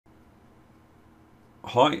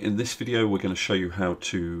Hi, in this video we're going to show you how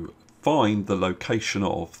to find the location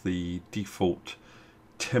of the default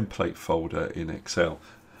template folder in Excel.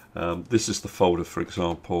 This is the folder, for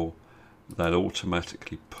example, that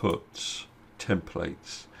automatically puts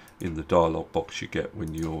templates in the dialog box you get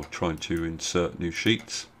when you're trying to insert new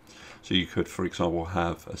sheets. So you could, for example,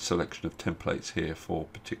 have a selection of templates here for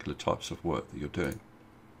particular types of work that you're doing.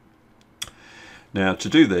 Now, to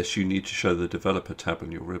do this, you need to show the developer tab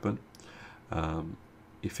on your ribbon.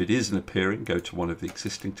 If it isn't appearing, go to one of the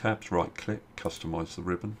existing tabs, right click, customize the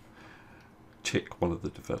ribbon, tick one of the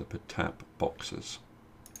developer tab boxes.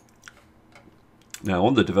 Now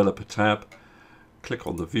on the developer tab, click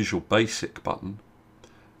on the Visual Basic button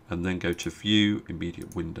and then go to View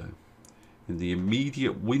Immediate Window. In the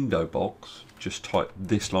Immediate Window box, just type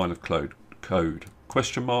this line of code,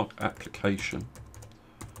 application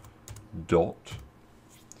dot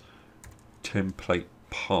template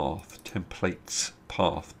path, templates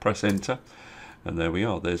path. Press enter and there we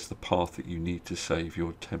are. There's the path that you need to save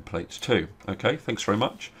your templates to. Okay, thanks very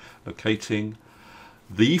much. Locating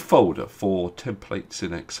the folder for templates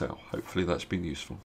in Excel. Hopefully that's been useful.